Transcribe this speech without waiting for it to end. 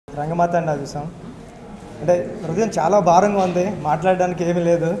రంగమార్తాండ చూసాం. అంటే హృదయం చాలా భారంగా ఉంది, మాట్లాడడానికి ఏమీ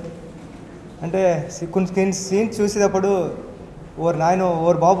లేదు. అంటే కొన్ని సీన్స్ చూసేటప్పుడు ఓరు నాయన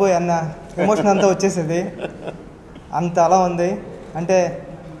ఓరు బాబోయ్ అన్న ఎమోషన్ అంతా వచ్చేసేది, అంత అలా ఉంది. అంటే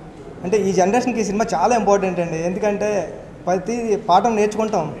అంటే ఈ జనరేషన్కి ఈ సినిమా చాలా ఇంపార్టెంట్ అండి. ఎందుకంటే ప్రతి పాఠం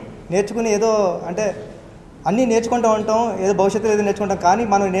నేర్చుకుని ఏదో అంటే అన్నీ నేర్చుకుంటూ ఉంటాం, ఏదో భవిష్యత్తులో ఏదో నేర్చుకుంటాం. కానీ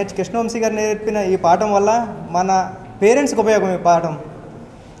మనం కృష్ణవంశీ గారు నేర్పిన ఈ పాఠం వల్ల మన పేరెంట్స్కి ఉపయోగం. ఈ పాఠం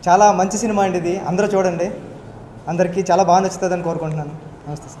చాలా మంచి సినిమా అండి, ఇది అందరూ చూడండి, అందరికీ చాలా బాగా నచ్చుతుందని కోరుకుంటున్నాను.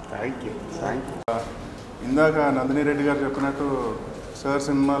 నమస్తే సార్. Thank you. ఇందాక నందిని రెడ్డి గారు చెప్పినట్టు సార్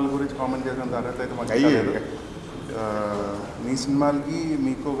సినిమాల గురించి కామెంట్ చేసిన తర్వాత అయితే మాకు అయ్యేది. మీ సినిమాలకి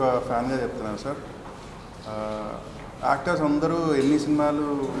మీకు ఒక ఫ్యాన్గా చెప్తున్నాను సార్. యాక్టర్స్ అందరూ ఎన్ని సినిమాలు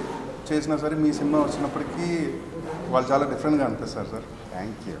చేసినా సరే మీ సినిమా వచ్చినప్పటికీ వాళ్ళు చాలా డిఫరెంట్గా అనిపిస్తారు సార్.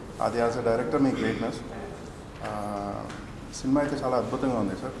 Thank you. అది as a director me greatness. Cinema అయితే చాలా అద్భుతంగా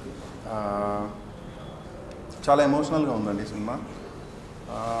ఉంది సార్. చాలా ఎమోషనల్గా ఉందండి సినిమా.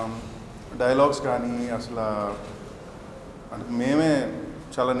 డైలాగ్స్ కానీ అసలు అంటే మేమే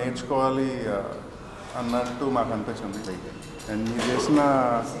చాలా నేర్చుకోవాలి అన్నట్టు మాకు అనిపించింది. అండ్ మీరు చేసిన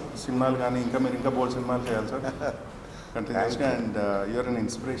సినిమాలు కానీ మీరు ఇంకా బోల్డ్ సినిమాలు చేయాలి సార్ కంటిన్యూస్గా. And you're an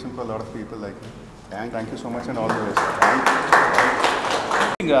inspiration for lot of people like. Thank you so much and all the best.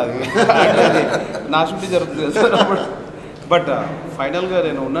 కాదు నా షూటింగ్ జరుగుతుంది సార్ అప్పుడు. బట్ ఫైనల్గా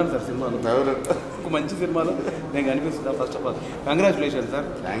నేను ఉన్నాను సార్ సినిమాలో, ఒక మంచి సినిమాలో నేను కనిపిస్తున్నా. First of all congratulation sir.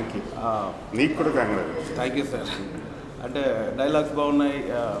 Thank you. నీకు కూడా కంగ్రాచులేషన్. Thank you sir. అంటే డైలాగ్స్ బాగున్నాయి,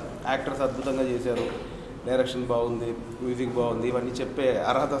 యాక్టర్స్ అద్భుతంగా చేశారు, డైరెక్షన్ బాగుంది, మ్యూజిక్ బాగుంది. ఇవన్నీ చెప్పే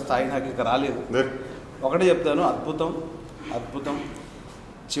అర్హత స్థాయి నాకు ఇంకా రాలేదు. ఒకటే చెప్తాను, అద్భుతం.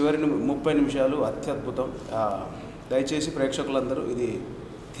 చివరి 30 నిమిషాలు అత్యద్భుతం. దయచేసి ప్రేక్షకులందరూ ఇది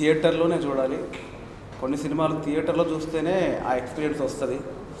థియేటర్లోనే చూడాలి. కొన్ని సినిమాలు థియేటర్లో చూస్తేనే ఆ ఎక్స్పీరియన్స్ వస్తుంది.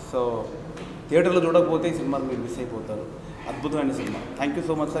 సో థియేటర్లో చూడకపోతే ఈ సినిమాలు మీరు మిస్ అయిపోతారు. అద్భుతమైన cinema. Thank you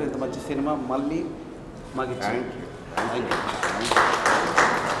so much sir. ఇంత మంచి సినిమా మళ్ళీ మాకు ఇచ్చారు.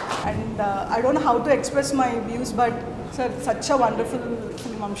 And I don't know how to express my views, but sir, such a wonderful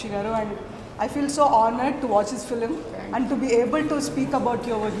film, Vamshi garu, and I feel so honored to watch this film and to be able to speak about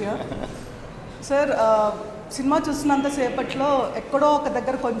you over here. Sir, cinema చూసినంత సేపట్లో ఎక్కడో ఒక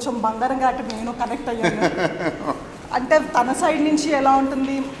దగ్గర కొంచెం బంగారం గట్ట నేను connect అయ్యాను. అంటే తన సైడ్ నుంచి ఎలా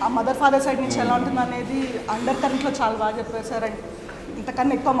ఉంటుంది, ఆ మదర్ ఫాదర్ సైడ్ నుంచి ఎలా ఉంటుంది అనేది అండర్ కరెంట్లో చాలా బాగా చెప్పారు సార్. అండ్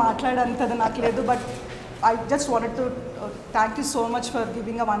ఇంతకన్నా ఎక్కువ మాట్లాడేంతది నాకు లేదు. But I just wanted to thank you so much for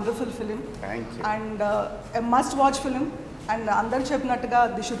giving a wonderful film. Thank you. And a must-watch film. And andaru cheppinattuga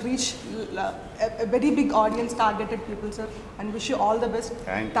they should reach a very big audience, targeted people, sir. And wish you all the best.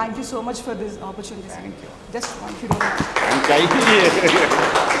 Thank you so much for this opportunity. Thank you. Just one few minutes. Thank you.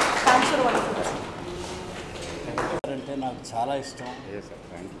 Thanks for wonderful. అంటే నాకు చాలా ఇష్టం. Yes sir.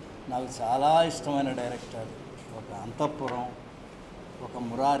 Thank you. నాకు చాలా ఇష్టమైన director. ఒక అంతఃపురం, ఒక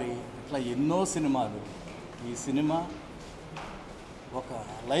మురారి, ఇట్లా ఎన్నో సినిమాలు. ఈ సినిమా ఒక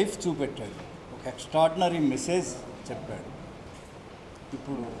లైఫ్ చూపెట్టాడు, ఒక ఎక్స్ట్రాడినరీ మెసేజ్ చెప్పాడు.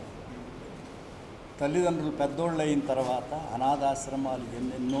 ఇప్పుడు తల్లిదండ్రులు పెద్దోళ్ళు అయిన తర్వాత అనాథాశ్రమాలు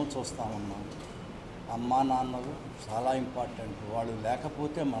ఎన్నెన్నో చూస్తూ ఉన్నాం. అమ్మా నాన్నలు చాలా ఇంపార్టెంట్, వాళ్ళు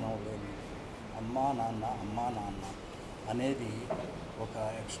లేకపోతే మనం లేదు. అమ్మా నాన్న అనేది ఒక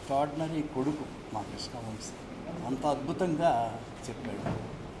ఎక్స్ట్రాడినరీ కొడుకు మా కృష్ణవంశీ. అంత అద్భుతంగా చెప్పాడు,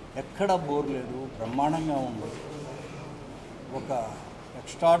 ఎక్కడ బోర్ లేదు, బ్రహ్మాండంగా ఉంది. ఒక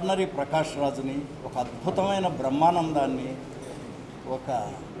ఎక్స్ట్రాడినరీ ప్రకాష్ రాజుని, ఒక అద్భుతమైన బ్రహ్మానందాన్ని, ఒక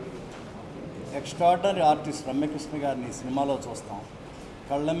ఎక్స్ట్రాడినరీ ఆర్టిస్ట్ రమ్యకృష్ణ గారిని సినిమాలో చూస్తాం.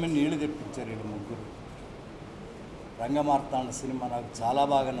 కళ్ళమ్మి నీళ్లు తెప్పించారు వీళ్ళు ముగ్గురు. రంగమార్తాండ సినిమా నాకు చాలా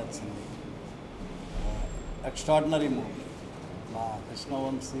బాగా నచ్చింది. Extraordinary movie. మా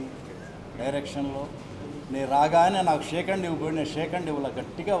కృష్ణవంశీ డైరెక్షన్లో నేను రాగానే నాకు షేకండ్ ఇవ్వబడి నేను షేకండ్ ఇవ్వలా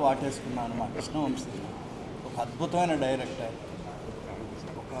గట్టిగా వాటేసుకున్నాను. మా కృష్ణవంశీ ఒక అద్భుతమైన డైరెక్టర్,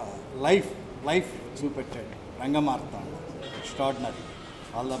 ఒక life చూపెట్టాడు. Rangamarthanda extraordinary.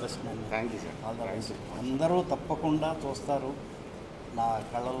 All the best man. Thank you sir. All the best. అందరూ తప్పకుండా చూస్తారు. నా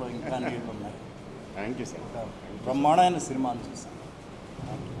కళ్ళల్లో ఇంకా నీళ్ళు ఉన్నాయి. Thank you sir. బ్రహ్మాండమైన సినిమాను చూసాను.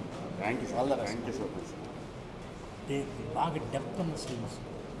 Thank you sir. All the best. Thank you so much sir. బాగా డెప్త్ ఉన్న సినిమాస్,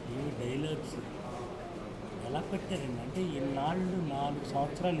 ఈ డైలాగ్స్ ఎలా పెట్టారండి అంటే ఇన్నాళ్ళు 4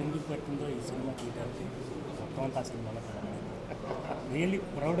 సంవత్సరాలు ఎందుకు పెట్టిందో ఈ సినిమా తీయడానికి మొత్తం అంతా సినిమాలో really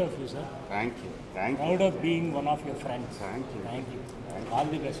proud of you sir. Thank you. Proud of being one of your friends. Thank you. All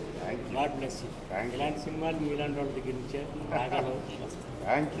the best. God bless you. ఇలాంటి సినిమాలు మీలాంటి వాళ్ళ దగ్గర నుంచే రాగాలో వస్తాయి.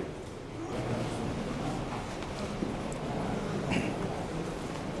 Thank you.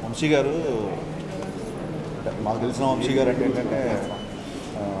 వంశీ గారు, మాకు తెలిసిన వంశీ గారు అంటే ఏంటంటే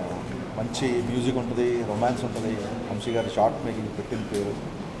మంచి మ్యూజిక్ ఉంటుంది, రొమాన్స్ ఉంటుంది. వంశీ గారి షార్ట్ మేకింగ్ పెట్టిన పేరు.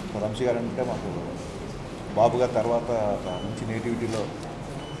 వంశీ గారు అంటే మాకు బాబు గారి తర్వాత మంచి నేటివిటీలో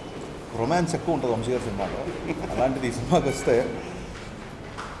రొమాన్స్ ఎక్కువ ఉంటుంది వంశీ గారి సినిమాలో. అలాంటిది ఈ సినిమాకి వస్తే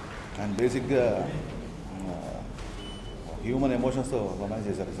అండ్ బేసిక్గా హ్యూమన్ ఎమోషన్స్తో రొమాన్స్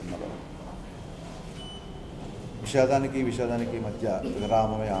చేశారు ఈ సినిమాలో. విషాదానికి మధ్య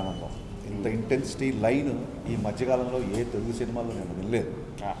విరామమే ఆనందం. ఇంత ఇంటెన్సిటీ లైన్ ఈ మధ్యకాలంలో ఏ తెలుగు సినిమాలో నేను వినలేదు.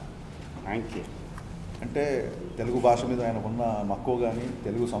 Thank you. అంటే తెలుగు భాష మీద ఆయనకున్న మక్కువ కానీ,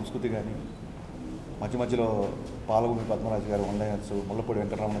 తెలుగు సంస్కృతి కానీ, మధ్యలో పాలగుమి పద్మరాజు గారు వన్ లైనర్స్, ముల్లపూడి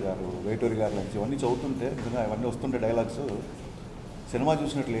వెంకటరమణ గారు, వేటూరి గారు నుంచి ఇవన్నీ చదువుతుంటే నిజంగా ఇవన్నీ వస్తుంటే డైలాగ్స్ సినిమా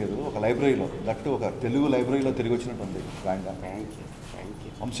చూసినట్టు లేదు. ఒక లైబ్రరీలో, దట్టు ఒక తెలుగు లైబ్రరీలో తిరిగి వచ్చినట్టు ఉంది. ఫ్రాంక్గా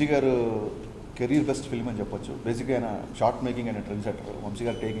వంశీ గారు కెరీర్ బెస్ట్ ఫిల్మ్ అని చెప్పొచ్చు. బేసిక్గా ఆయన షార్ట్ మేకింగ్ అనే ట్రెండ్ సెటర్. వంశీ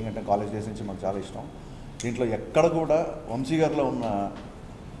గారు టేకింగ్ అంటే కాలేజ్ డేస్ నుంచి మాకు చాలా ఇష్టం. దీంట్లో ఎక్కడ కూడా వంశీ గారిలో ఉన్న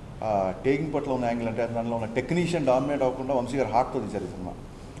టేకింగ్ పట్ల ఉన్న యాంగిల్, అంటే దానిలో ఉన్న టెక్నీషియన్ డామినేట్ అవ్వకుండా వంశీ గారు హార్ట్తో తీశారు ఈ సినిమా.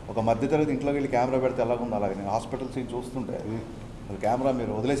 ఒక మధ్యతరగతి ఇంట్లోకి వెళ్ళి కెమెరా పెడితే ఎలాగుందో అలాగే నేను హాస్పిటల్ సీన్ చూస్తుంటే అది కెమెరా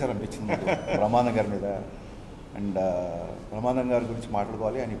మీరు వదిలేశారనిపించింది బ్రహ్మానందం గారి మీద. అండ్ బ్రహ్మానందం గారి గురించి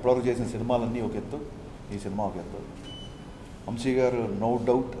మాట్లాడుకోవాలి. ఆయన ఇప్పటివరకు చేసిన సినిమాలన్నీ ఒక ఎత్తు, ఈ సినిమా ఒక ఎత్తు. వంశీ గారు నో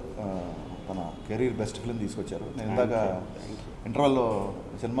డౌట్ తన కెరీర్ బెస్ట్ ఫిల్మ్ తీసుకొచ్చారు. నేను ఇందాక ఇంటర్వెల్లో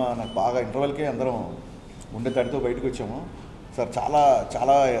సినిమా నాకు బాగా ఇంటర్వెల్కే అందరం ఉండే తడితో బయటకు వచ్చాము. సార్ చాలా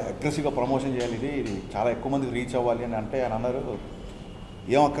చాలా అగ్రెసివ్గా ప్రమోషన్ చేయాలి, ఇది చాలా ఎక్కువ మందికి రీచ్ అవ్వాలి అని అంటే ఆయన అన్నారు,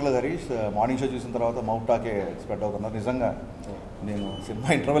 ఏం అక్కర్లేదు హరీష్, మార్నింగ్ షో చూసిన తర్వాత మౌత్ టాకే స్ప్రెడ్ అవుతున్నారు. నిజంగా నేను సినిమా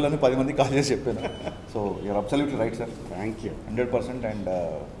ఇంటర్వెల్ అని 10 మందికి కాల్ చేసి చెప్పాను. So you're absolutely right sir. Thank you 100%. And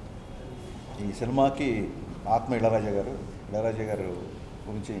ఈ సినిమాకి ఆత్మ ఇళయరాజా గారు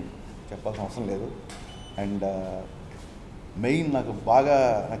గురించి చెప్పాల్సిన అవసరం లేదు. అండ్ మెయిన్ నాకు బాగా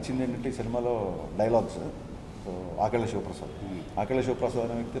నచ్చింది ఏంటంటే ఈ సినిమాలో డైలాగ్స్. సో ఆకేళ్ళ శివప్రసాద్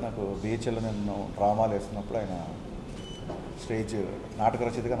అనే వ్యక్తి నాకు బిహెచ్ఎల్లో నేను డ్రామాలు వేస్తున్నప్పుడు ఆయన స్టేజ్ నాటక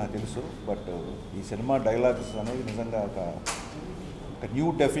రచయితగా నాకు తెలుసు. బట్ ఈ సినిమా డైలాగ్స్ అనేది నిజంగా ఒక new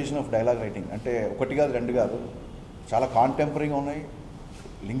definition of dialogue writing. అంటే ఒకటి కాదు, రెండు కాదు, చాలా కాంటెంపరీగా ఉన్నాయి,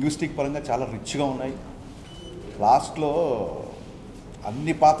 లింగ్విస్టిక్ పరంగా చాలా రిచ్గా ఉన్నాయి. లాస్ట్లో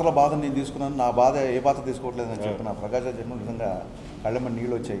అన్ని పాత్రల బాధను నేను తీసుకున్నాను, నా బాధ ఏ పాత్ర తీసుకోవట్లేదని చెప్పిన ప్రకాశ్ జన్మ నిజంగా కళ్ళెమ్మని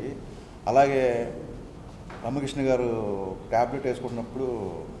నీళ్ళు వచ్చాయి. అలాగే రామకృష్ణ గారు ట్యాబ్లెట్ వేసుకుంటున్నప్పుడు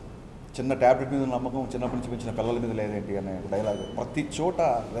చిన్న ట్యాబ్లెట్ మీద నమ్మకం చిన్నప్పటి నుంచి పెంచిన పిల్లల మీద లేదేంటి అనే డైలాగ్ ప్రతి చోట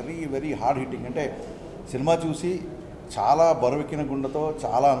వెరీ వెరీ హార్డ్ హిట్టింగ్. అంటే సినిమా చూసి చాలా బరువెక్కిన గుండెతో,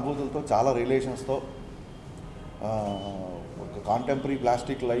 చాలా అనుభూతులతో, చాలా రిలేషన్స్తో, ఒక కాంటెంపరీ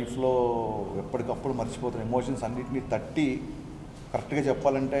ప్లాస్టిక్ లైఫ్లో ఎప్పటికప్పుడు మర్చిపోతున్న ఎమోషన్స్ అన్నింటినీ తట్టి కరెక్ట్గా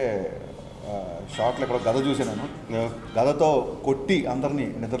చెప్పాలంటే షార్ట్లో ఇక్కడ గద చూసాను నేను, గదతో కొట్టి అందరినీ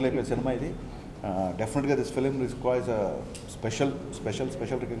నిద్రలేపే సినిమా ఇది. డెఫినెట్గా this film requires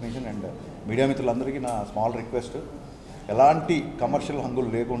special recognition. And media మిత్రులందరికీ నా స్మాల్ రిక్వెస్ట్, ఎలాంటి కమర్షియల్ హంగులు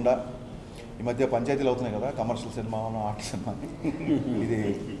లేకుండా, ఈ మధ్య పంచాయతీలు అవుతున్నాయి కదా కమర్షియల్ సినిమా ఆర్ట్ సినిమా,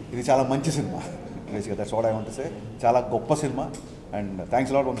 ఇది చాలా మంచి సినిమా. బేసిక్గా that's what I want to say. చాలా గొప్ప cinema. And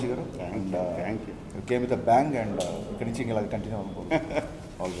thanks a lot Vamsi గారు. And thank you came with a bang. And ఇక్కడి నుంచి ఇలా కంటిన్యూ అనుకోవాలి.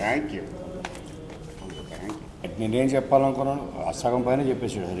 Thank you. నేనేం చెప్పాలనుకున్నాను సగం పైన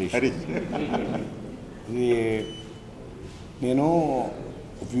చెప్పేసాడు హరీష్. ఇది నేను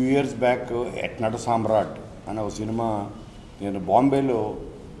ఫ్యూ ఇయర్స్ బ్యాక్ ఎట్ నట సామ్రాట్ అనే ఒక సినిమా నేను బాంబేలో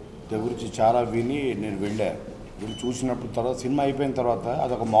దగ్గర గురించి చాలా విని నేను వెళ్ళి చూసినప్పుడు తర్వాత సినిమా అయిపోయిన తర్వాత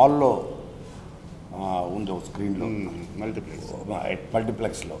అదొక మాల్లో ఉంది, ఒక స్క్రీన్లో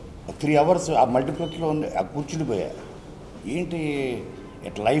మల్టీప్లెక్స్లో 3 hours ఆ మల్టీప్లెక్స్లో ఉంది. కూర్చుండిపోయా, ఏంటి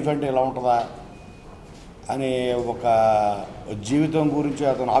లైఫ్ అంటే ఎలా ఉంటుందా అనే ఒక జీవితం గురించి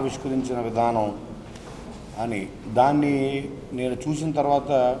అతను ఆవిష్కరించిన విధానం అని దాన్ని నేను చూసిన తర్వాత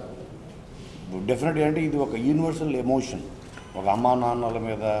డెఫినెట్గా అంటే ఇది ఒక యూనివర్సల్ ఎమోషన్. ఒక అమ్మా నాన్నల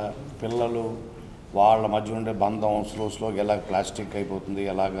మీద పిల్లలు వాళ్ళ మధ్య ఉండే బంధం స్లోగా ఎలా ప్లాస్టిక్ అయిపోతుంది,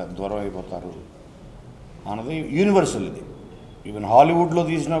 ఎలాగ దూరం అయిపోతారు అన్నది యూనివర్సల్. ఇది ఈవెన్ హాలీవుడ్లో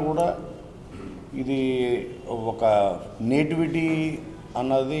తీసినా కూడా ఇది ఒక నేటివిటీ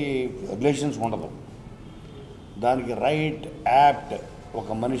అన్నది రిలేషన్స్ ఉండదు. దానికి రైట్ యాప్ట్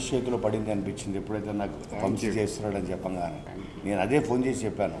ఒక మనిషి చేతిలో పడింది అనిపించింది ఎప్పుడైతే నాకు వంశీ చేస్తున్నాడని చెప్పగానే. నేను అదే ఫోన్ చేసి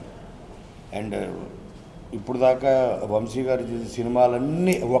చెప్పాను. అండ్ ఇప్పుడు దాకా వంశీ గారు చేసిన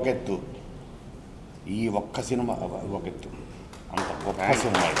సినిమాలన్నీ ఒక ఎత్తు, ఈ ఒక్క సినిమా ఒక ఎత్తు, అంత గొప్ప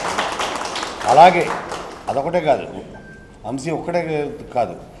సినిమా. అలాగే అదొకటే కాదు, వంశీ ఒక్కటే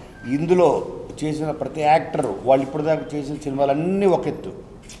కాదు, ఇందులో చేసిన ప్రతి యాక్టర్ వాళ్ళు ఇప్పటిదాకా చేసిన సినిమాలన్నీ ఒక ఎత్తు,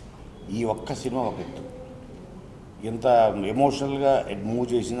 ఈ ఒక్క సినిమా ఒక ఎత్తు. ఎంత ఎమోషనల్గా మూవ్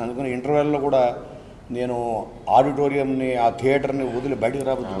చేసింది. అందుకని ఇంటర్వెల్లో కూడా నేను ఆడిటోరియంని ఆ థియేటర్ని వదిలి బయటకు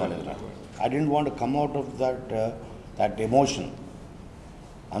రాబోతు కాలేదు నాకు. I dent want come out of that emotion.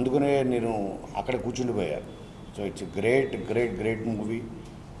 అందుకనే నేను అక్కడ కూర్చుండిపోయాను. So it's great great great movie.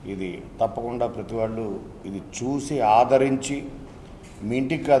 ఇది తప్పకుండా ప్రతి వాళ్ళు ఇది చూసి ఆదరించి మీ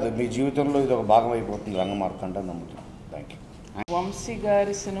ఇంటికి కాదు మీ జీవితంలో ఇది ఒక భాగం అయిపోతుంది రంగమార్తాండ నమ్ముతున్నాను. Thank you. వంశీ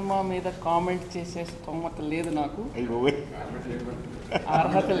గారి సినిమా మీద కామెంట్ చేసే స్తోమత లేదు నాకు,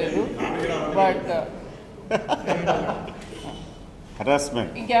 అర్హత లేదు. బట్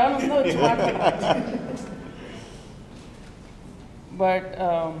హరాస్మెంట్ ఇంకేమైనా ఉందో వచ్చి మాట్లాడరా. బట్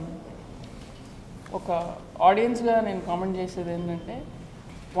ఒక ఆడియన్స్గా నేను కామెంట్ చేసేది ఏంటంటే,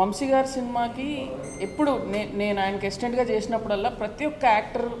 వంశీ గారి సినిమాకి ఎప్పుడు నేను ఆయనకి అసిస్టెంట్గా చేసినప్పుడల్లా ప్రతి ఒక్క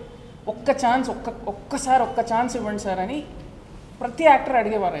యాక్టర్ ఒక్కసారి ఒక్క ఛాన్స్ ఇవ్వండి సార్ అని ప్రతి యాక్టర్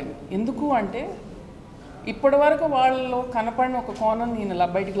అడిగేవారు ఆయన. ఎందుకు అంటే ఇప్పటి వరకు వాళ్ళు కనపడిన ఒక కోణం ఈయన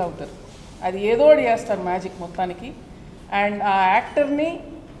బయటికి లాగుతారు, అది ఏదో ఒకటి చేస్తారు మ్యాజిక్ మొత్తానికి. అండ్ ఆ యాక్టర్ని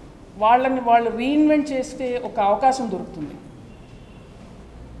వాళ్ళు రీఇన్వెంట్ చేస్తే ఒక అవకాశం దొరుకుతుంది.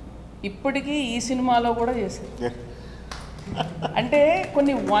 ఇప్పటికీ ఈ సినిమాలో కూడా చేశారు. అంటే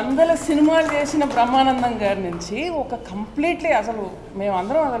కొన్ని వందల సినిమాలు చేసిన బ్రహ్మానందం గారి నుంచి ఒక కంప్లీట్లీ అసలు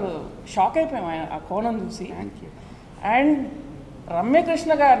మేమందరం అసలు షాక్ అయిపోయాం ఆ కోణం చూసి. అండ్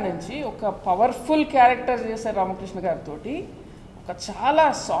రమ్యకృష్ణ గారి నుంచి ఒక పవర్ఫుల్ క్యారెక్టర్ చేశారు రామకృష్ణ గారితో. ఒక చాలా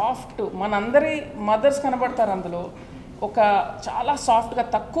సాఫ్ట్, మనందరి మదర్స్ కనబడతారు అందులో, ఒక చాలా సాఫ్ట్గా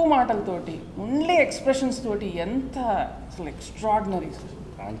తక్కువ మాటలతోటి ఓన్లీ ఎక్స్ప్రెషన్స్ తోటి ఎంత అసలు ఎక్స్ట్రాడినరీ.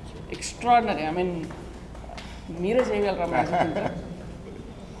 ఎక్స్ట్రాడినరీ. ఐ మీన్ మీరే చేయగలరా magic.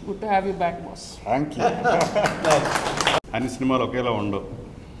 Good to have you back boss. Thank you. అన్ని సినిమాలు ఒకేలా ఉండవు.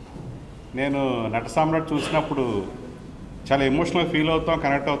 నేను నట సామ్రాట్ చూసినప్పుడు చాలా ఎమోషనల్ ఫీల్ అవుతాం,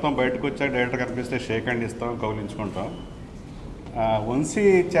 కనెక్ట్ అవుతాం. బయటకు వచ్చాక డైరెక్టర్ కనిపిస్తే షేక్ హ్యాండ్ ఇస్తాం, కౌలించుకుంటాం. వంశీ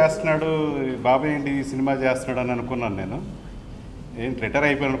చేస్తున్నాడు, బాబాయ్ ఏంటి ఈ సినిమా చేస్తున్నాడు అని అనుకున్నాను నేను. ఏంటి రిటైర్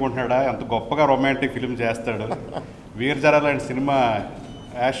అయిపోయి అనుకుంటున్నాడా, ఎంత గొప్పగా రొమాంటిక్ ఫిలిం చేస్తాడు. వీర్జరా లాంటి cinema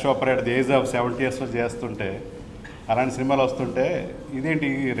ash Chopra at the age of 70 years చేస్తుంటే, అలాంటి సినిమాలు వస్తుంటే ఇదేంటి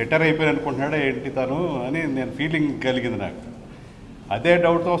రిటైర్ అయిపోయి అనుకుంటున్నాడా ఏంటి తను అని నేను ఫీలింగ్ కలిగింది నాకు. అదే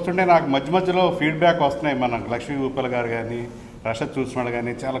డౌట్ వస్తుంటే నాకు మధ్య మధ్యలో ఫీడ్బ్యాక్ వస్తున్నాయి. మన లక్ష్మీ ఉప్పల్ గారు కానీ రషద్ చూస్తున్నాడు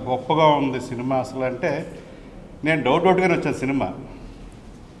కానీ చాలా గొప్పగా ఉంది సినిమా అసలు అంటే, నేను డౌట్గానే వచ్చాను సినిమా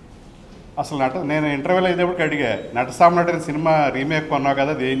అసలు. నేను ఇంటర్వ్యూలో అయ్యేటప్పటికి అడిగా, నట సామ్రాట్ అనే సినిమా రీమేక్ కొన్నావు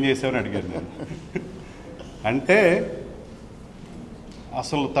కదా అది ఏం చేసావని అడిగాను నేను. అంటే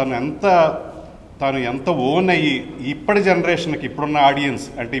అసలు తను ఎంత ఓన్ అయ్యి ఇప్పటి జనరేషన్కి, ఇప్పుడున్న ఆడియన్స్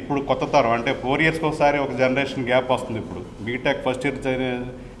అంటే ఇప్పుడు కొత్త తరం అంటే 4 yearsకి ఒకసారి ఒక జనరేషన్ గ్యాప్ వస్తుంది. ఇప్పుడు బీటెక్ ఫస్ట్ ఇయర్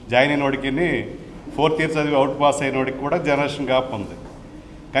జాయిన్ అయిన వాడికి 4th year చదివి అవుట్ పాస్ అయిన వాడికి కూడా జనరేషన్ గ్యాప్ ఉంది.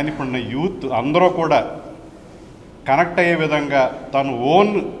 కానీ ఇప్పుడున్న యూత్ అందరూ కూడా కనెక్ట్ అయ్యే విధంగా తను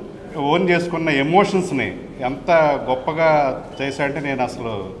ఓన్ చేసుకున్న ఎమోషన్స్ని ఎంత గొప్పగా చేశాడంటే నేను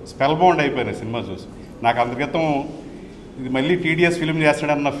అసలు స్పెల్ బౌండ్ అయిపోయాను సినిమా చూసి. నాకు అందుక్రితం ఇది మళ్ళీ టీడీఎస్ ఫిలిం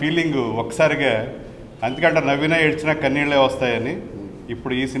చేస్తాడన్న ఫీలింగ్ ఒక్కసారిగా, అందుకంటే నవ్వినా ఏడ్చినా కన్నీళ్ళే వస్తాయని.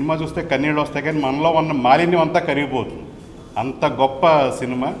 ఇప్పుడు ఈ సినిమా చూస్తే కన్నీళ్ళు వస్తాయి కానీ మనలో ఉన్న మాలిన్యం అంతా కరిగిపోతుంది. అంత గొప్ప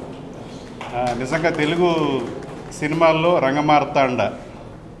సినిమా నిజంగా. తెలుగు సినిమాల్లో రంగమార్తాండ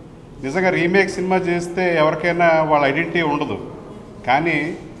నిజంగా రీమేక్ సినిమా చేస్తే ఎవరికైనా వాళ్ళ ఐడెంటిటీ ఉండదు. కానీ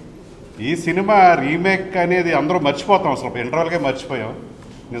ఈ సినిమా రీమేక్ అనేది అందరూ మర్చిపోతాం, అసలు ఇంటర్వల్గా మర్చిపోయాం.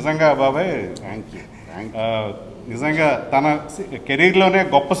 నిజంగా బాబాయ్ థ్యాంక్ యూ. నిజంగా తన కెరీర్లోనే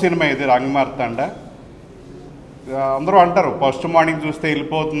గొప్ప సినిమా ఇది రంగమార్తాండ. అందరూ అంటారు ఫస్ట్ మార్నింగ్ చూస్తే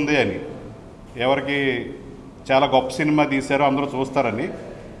వెళ్ళిపోతుంది అని, ఎవరికి చాలా గొప్ప సినిమా తీశారో అందరూ చూస్తారని.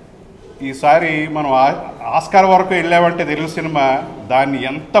 ఈసారి మనం ఆస్కార్ వరకు వెళ్ళామంటే తెలుగు సినిమా దాన్ని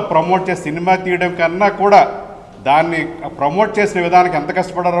ఎంత ప్రమోట్ చేసి, సినిమా తీయడం కన్నా కూడా దాన్ని ప్రమోట్ చేసిన విధానానికి ఎంత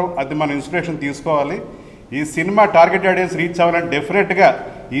కష్టపడారో అది మనం ఇన్స్పిరేషన్ తీసుకోవాలి. ఈ సినిమా టార్గెట్ ఆడియన్స్ రీచ్ అవ్వాలంటే డెఫినెట్గా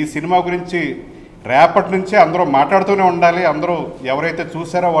ఈ సినిమా గురించి రేపటి నుంచే అందరూ మాట్లాడుతూనే ఉండాలి. అందరూ ఎవరైతే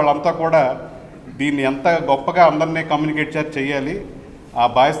చూసారో వాళ్ళంతా కూడా దీన్ని ఎంత గొప్పగా అందరినీ కమ్యూనికేట్ చేయాలి. ఆ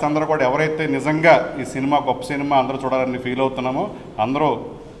బాయ్స్ అందరూ కూడా ఎవరైతే నిజంగా ఈ సినిమా గొప్ప సినిమా అందరూ చూడాలని ఫీల్ అవుతున్నామో అందరూ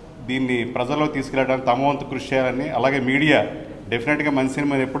దీన్ని ప్రజల్లో తీసుకెళ్ళడానికి తమ వంతు కృషి చేయాలని. అలాగే మీడియా డెఫినెట్గా మంచి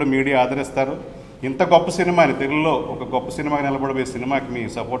సినిమాని ఎప్పుడు మీడియా ఆదరిస్తారు. ఇంత గొప్ప సినిమాని తెలుగులో ఒక గొప్ప సినిమాకి నిలబడిపోయే సినిమాకి మీ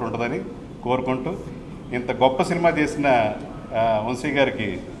సపోర్ట్ ఉంటుందని కోరుకుంటూ, ఇంత గొప్ప సినిమా చేసిన వంశీ గారికి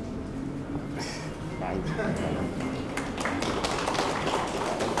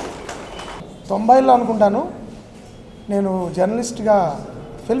 90లో అనుకుంటాను నేను జర్నలిస్ట్గా,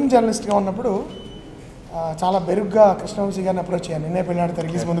 ఫిల్మ్ జర్నలిస్ట్గా ఉన్నప్పుడు చాలా బెరుగ్గా కృష్ణవంశీ గారిని అప్రోచ్ అయ్యాను. నిన్నే పెళ్ళాడితే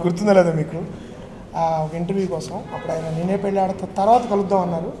రిలీజ్ ముందు గుర్తుందో లేదో మీకు, ఒక ఇంటర్వ్యూ కోసం. అప్పుడు ఆయన నిన్నే పెళ్ళాడితే తర్వాత కలుద్దాం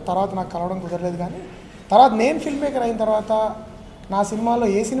అన్నారు. తర్వాత నాకు కలవడం కుదరలేదు. కానీ తర్వాత నేను ఫిల్మ్ మేకర్ అయిన తర్వాత నా సినిమాలో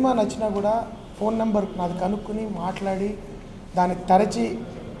ఏ సినిమా నచ్చినా కూడా ఫోన్ నెంబర్ నాది కనుక్కొని మాట్లాడి దాన్ని తరచి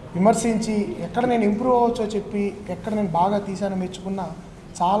విమర్శించి ఎక్కడ నేను ఇంప్రూవ్ అవ్వచ్చో చెప్పి ఎక్కడ నేను బాగా తీసానో మెచ్చుకున్న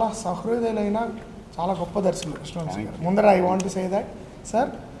చాలా సహృదయులైన చాలా గొప్ప దర్శకులు కృష్ణవంశీ గారు. ముందర I want to say that sir.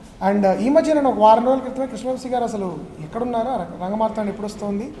 And ఈ మధ్య నేను ఒక వారం రోజుల క్రితమే కృష్ణవంశీ గారు అసలు ఎక్కడున్నారో రంగమార్తాండ ఎప్పుడు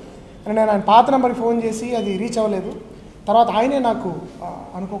వస్తుంది అని నేను ఆయన పాత నెంబర్కి ఫోన్ చేసి అది రీచ్ అవ్వలేదు. తర్వాత ఆయనే నాకు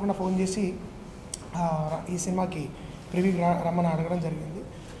అనుకోకుండా ఫోన్ చేసి ఈ సినిమాకి ప్రివ్యూకి రమ్మని అడగడం జరిగింది.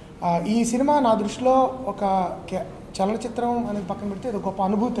 ఈ సినిమా నా దృష్టిలో ఒక చలనచిత్రం అనేది పక్కన పెడితే ఇది గొప్ప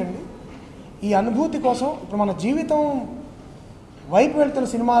అనుభూతి అండి. ఈ అనుభూతి కోసం ఇప్పుడు మన జీవితం వైపు వెళ్తున్న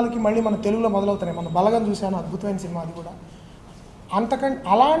సినిమాలకి మళ్ళీ మన తెలుగులో మొదలవుతున్నాయి. మన బలగం చూశాను, అద్భుతమైన సినిమా అది కూడా. అంతకంటే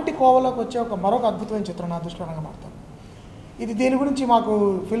అలాంటి కోవలోకి వచ్చే మరొక అద్భుతమైన చిత్రం నా దృష్టిలో రంగమార్తాండ. ఇది దీని గురించి మాకు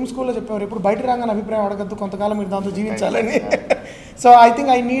ఫిల్మ్ స్కూల్లో చెప్పేవారు, ఎప్పుడు బయట రాగానే అభిప్రాయం అడగద్దు, కొంతకాలం మీరు దాంతో జీవించాలని. So I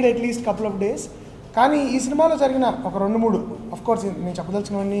think I need at least couple of days. కానీ ఈ సినిమాలో జరిగిన ఒక 2-3 అఫ్కోర్స్ నేను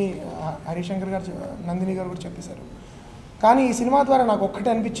చెప్పదలుచుకున్నవన్నీ హరిశంకర్ గారు, నందిని గారు కూడా చెప్పేశారు. కానీ ఈ సినిమా ద్వారా నాకు ఒక్కటే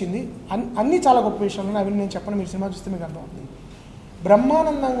అనిపించింది, అన్నీ చాలా గొప్ప విషయాలు, అవి నేను చెప్పను, మీరు సినిమా చూస్తే మీకు అర్థమవుతుంది.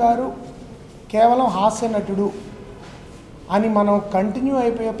 బ్రహ్మానందం గారు కేవలం హాస్య నటుడు అని మనం కంటిన్యూ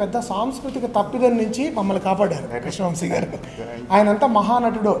అయిపోయే పెద్ద సాంస్కృతిక తప్పిదం నుంచి మమ్మల్ని కాపాడారు కృష్ణవంశీ గారు. ఆయన ఎంత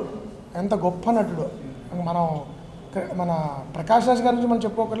మహానటుడో, ఎంత గొప్ప నటుడో. మన ప్రకాష్ రాజ్ గారి నుంచి మనం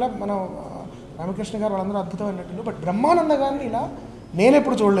చెప్పుకోకుండా మనం రామకృష్ణ గారు వాళ్ళందరూ అద్భుతమైన నటులు. బట్ బ్రహ్మానంద గారిని ఇలా నేను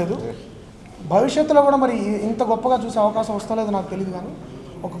ఎప్పుడు చూడలేదు. భవిష్యత్తులో కూడా మరి ఇంత గొప్పగా చూసే అవకాశం వస్తలేదో నాకు తెలియదు. కానీ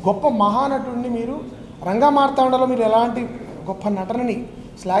ఒక గొప్ప మహానటుడిని మీరు రంగమార్తాండలో మీరు ఎలాంటి గొప్ప నటనని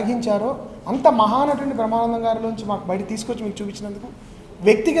శ్లాఘించారో అంత మహానటుడిని బ్రహ్మానందం గారిలోంచి మాకు బయట తీసుకొచ్చి మీకు చూపించినందుకు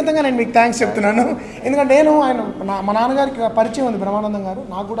వ్యక్తిగతంగా నేను మీకు థ్యాంక్స్ చెప్తున్నాను. ఎందుకంటే నేను మా నాన్నగారికి పరిచయం ఉంది బ్రహ్మానందం గారు,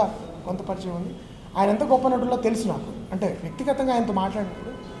 నాకు కూడా కొంత పరిచయం ఉంది. ఆయన ఎంత గొప్ప నటుల్లో తెలుసు నాకు, అంటే వ్యక్తిగతంగా ఆయనతో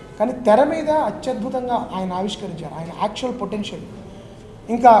మాట్లాడినప్పుడు. కానీ తెర మీద అత్యద్భుతంగా ఆయన ఆవిష్కరించారు ఆయన యాక్చువల్ పొటెన్షియల్.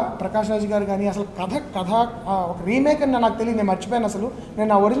 ఇంకా ప్రకాష్ రాజ్ గారు కానీ అసలు కథ ఒక రీమేక్ అని నాకు తెలియదు, నేను మర్చిపోయాను. అసలు నేను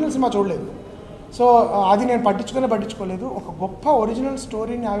నా ఒరిజినల్ సినిమా చూడలేదు. సో అది నేను పట్టించుకోలేదు. ఒక గొప్ప ఒరిజినల్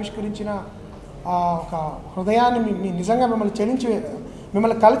స్టోరీని ఆవిష్కరించిన ఒక హృదయాన్ని నిజంగా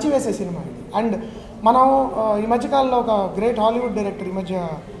మిమ్మల్ని కలిచివేసే సినిమా ఇది. అండ్ మనం ఈ మధ్యకాలంలో ఒక గ్రేట్ హాలీవుడ్ డైరెక్టర్ ఈ మధ్య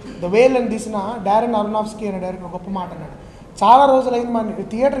ద వేల్ అని తీసిన డారెన్ అరోనోఫ్స్కీ అనే డైరెక్టర్ గొప్ప మాట అన్నాడు, చాలా రోజులైంది మన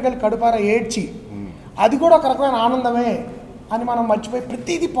థియేటర్కి వెళ్ళి కడుపారా ఏడ్చి, అది కూడా ఒక రకమైన ఆనందమే అని మనం మర్చిపోయి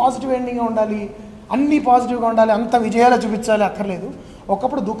ప్రతిదీ పాజిటివ్ ఎండింగ్గా ఉండాలి, అన్నీ పాజిటివ్గా ఉండాలి, అంత విజయాలు చూపించాలి అక్కర్లేదు.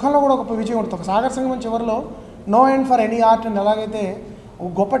 ఒకప్పుడు దుఃఖంలో కూడా గొప్ప విజయం ఉంటుంది. ఒక సాగర్ సంగమం చివరిలో no end for any art అని ఎలాగైతే ఒక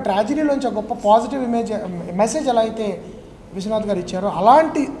గొప్ప ట్రాజడీలోంచి ఒక గొప్ప పాజిటివ్ మెసేజ్ ఎలా అయితే విశ్వనాథ్ గారు ఇచ్చారో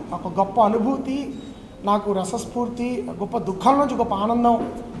అలాంటి ఒక గొప్ప అనుభూతి నాకు రసస్ఫూర్తి, గొప్ప దుఃఖం నుంచి గొప్ప ఆనందం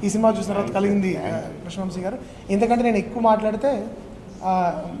ఈ సినిమా చూసిన తర్వాత కలిగింది కృష్ణవంశీ గారు. ఎందుకంటే నేను ఎక్కువ మాట్లాడితే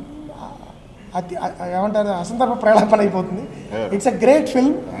ఏమంటారు అసందర్భ ప్రలాపన అయిపోతుంది. It's a great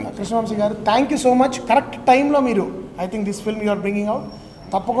film Krishna Vamsi గారు, thank you so much. Correct టైంలో మీరు I think this film you're bringing out.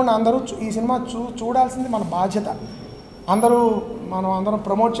 తప్పకుండా అందరూ ఈ సినిమా చూడాల్సింది మన బాధ్యత. అందరం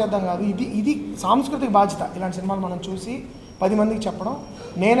ప్రమోట్ చేద్దాం కాదు, ఇది సాంస్కృతిక బాధ్యత. ఇలాంటి సినిమాలు మనం చూసి 10 మందికి చెప్పడం.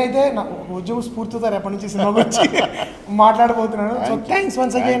 నేనైతే నా ఉద్యమ స్ఫూర్తితో రేపటి నుంచి సినిమా గురించి మాట్లాడబోతున్నాను. So thanks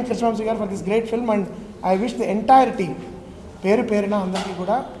once again Krishna Vamsi గారు for this great film. And I wish the entire team పేరున అందరికీ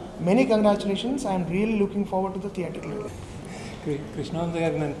కూడా many congratulations. I'm really looking forward to the theatre. Krishna Vamsi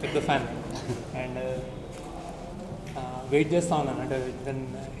గారికి నేను పెద్ద ఫ్యాన్ అండ్ వెయిట్ చేస్తూ ఉన్నాను. అంటే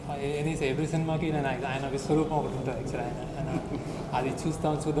ఎవ్రీ సినిమాకి నేను ఆయన విశ్వరూపం ఒకటి ఉంటుంది యాక్చువల్. ఆయన అది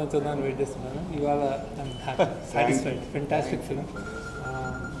చూద్దాం అని వెయిట్ చేస్తున్నాను. ఇవాళ satisfied. Fantastic film.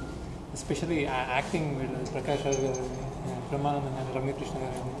 Especially acting Prakash Raj గారు, బ్రహ్మానందం కానీ, రమ్యకృష్ణ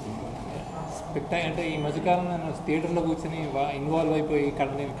గారు అంటే ఈ మధ్యకాలం నేను థియేటర్లో కూర్చొని ఇన్వాల్వ్ అయిపోయి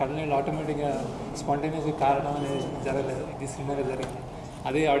కళ్ళనీళ్ళు ఆటోమేటిక్గా స్పాంటేనియస్గా కారణం అనేది జరగలేదు. ఇది సినిమాగా జరిగింది.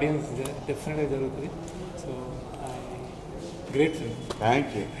 అదే ఆడియన్స్ డెఫినెట్గా జరుగుతుంది. So great film.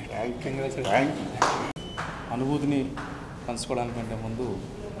 Thank you. అనుభూతిని పంచుకోవడానికంటే ముందు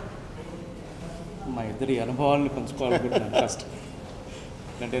మా ఇద్దరి అనుభవాలను పంచుకోవాలనుకుంటున్నాను ఫస్ట్.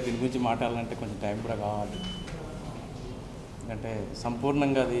 ఎందుకంటే దీని గురించి మాట్లాడాలంటే కొంచెం టైం కూడా కావాలి. ఎందుకంటే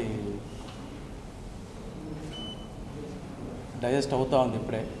సంపూర్ణంగా అది డైజెస్ట్ అవుతూ ఉంది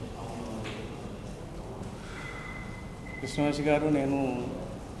ఇప్పుడే. కృష్ణవంశీ గారు నేను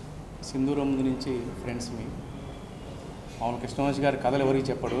సింధూరం నుంచి ఫ్రెండ్స్ని. మామూలు కృష్ణవంశీ గారి కథలు ఎవరికి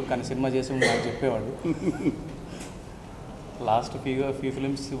చెప్పాడు, కానీ సినిమా చేసి నాకు చెప్పేవాడు. లాస్ట్ ఫ్యూ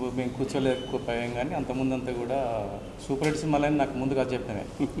ఫిలిమ్స్ మేము కూర్చోలేకపోయాం, కానీ అంతకుముందంతా కూడా సూపర్ హిట్ సినిమాలని నాకు ముందుగా చెప్పాను.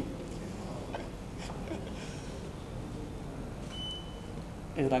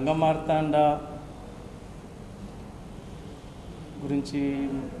 ఈ రంగమార్తాండ గురించి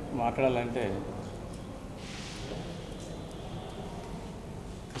మాట్లాడాలంటే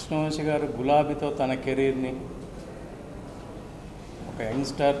కృష్ణవంశీ గారు గులాబీతో తన కెరీర్ని ఒక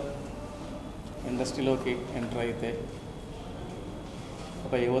యంగ్స్టర్ ఇండస్ట్రీలోకి ఎంటర్ అయితే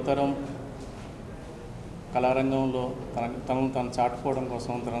ఒక యువతరం కళారంగంలో తనను తాను చాటుకోవడం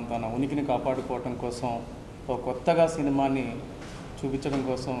కోసం తన ఉనికిని కాపాడుకోవడం కోసం ఒక కొత్తగా సినిమాని చూపించడం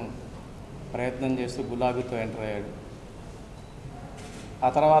కోసం ప్రయత్నం చేస్తూ గులాబీతో ఎంటర్ అయ్యాడు.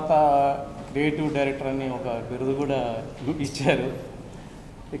 ఆ తర్వాత క్రియేటివ్ డైరెక్టర్ అని ఒక బిరుదు కూడా ఇచ్చారు.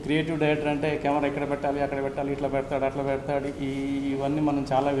 ఈ క్రియేటివ్ డైరెక్టర్ అంటే కెమెరా ఇక్కడ పెట్టాలి, అక్కడ పెట్టాలి, ఇట్లా పెడతాడు, అట్లా పెడతాడు, ఇవన్నీ మనం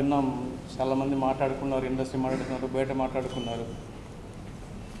చాలా విన్నాం. చాలామంది మాట్లాడుకున్నారు, ఇండస్ట్రీ మాట్లాడుకున్నారు, బయట మాట్లాడుకున్నారు.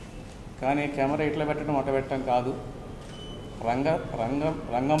 కానీ కెమెరా ఇట్లా పెట్టడం అట్లా పెట్టడం కాదు.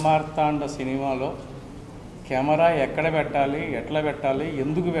 రంగమార్తాండ సినిమాలో కెమెరా ఎక్కడ పెట్టాలి, ఎట్లా పెట్టాలి,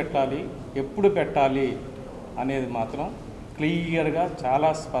 ఎందుకు పెట్టాలి, ఎప్పుడు పెట్టాలి అనేది మాత్రం క్లియర్గా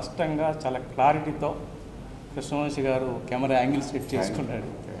చాలా స్పష్టంగా చాలా క్లారిటీతో కృష్ణవంశీ గారు కెమెరా యాంగిల్ సెట్ చేసుకున్నాడు.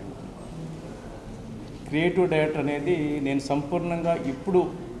 క్రియేటివ్ డైరెక్టర్ అనేది నేను సంపూర్ణంగా ఇప్పుడు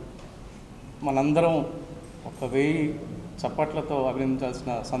మనందరం ఒక 1000 చప్పట్లతో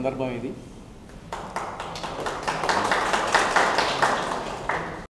అభినందించాల్సిన సందర్భం ఇది.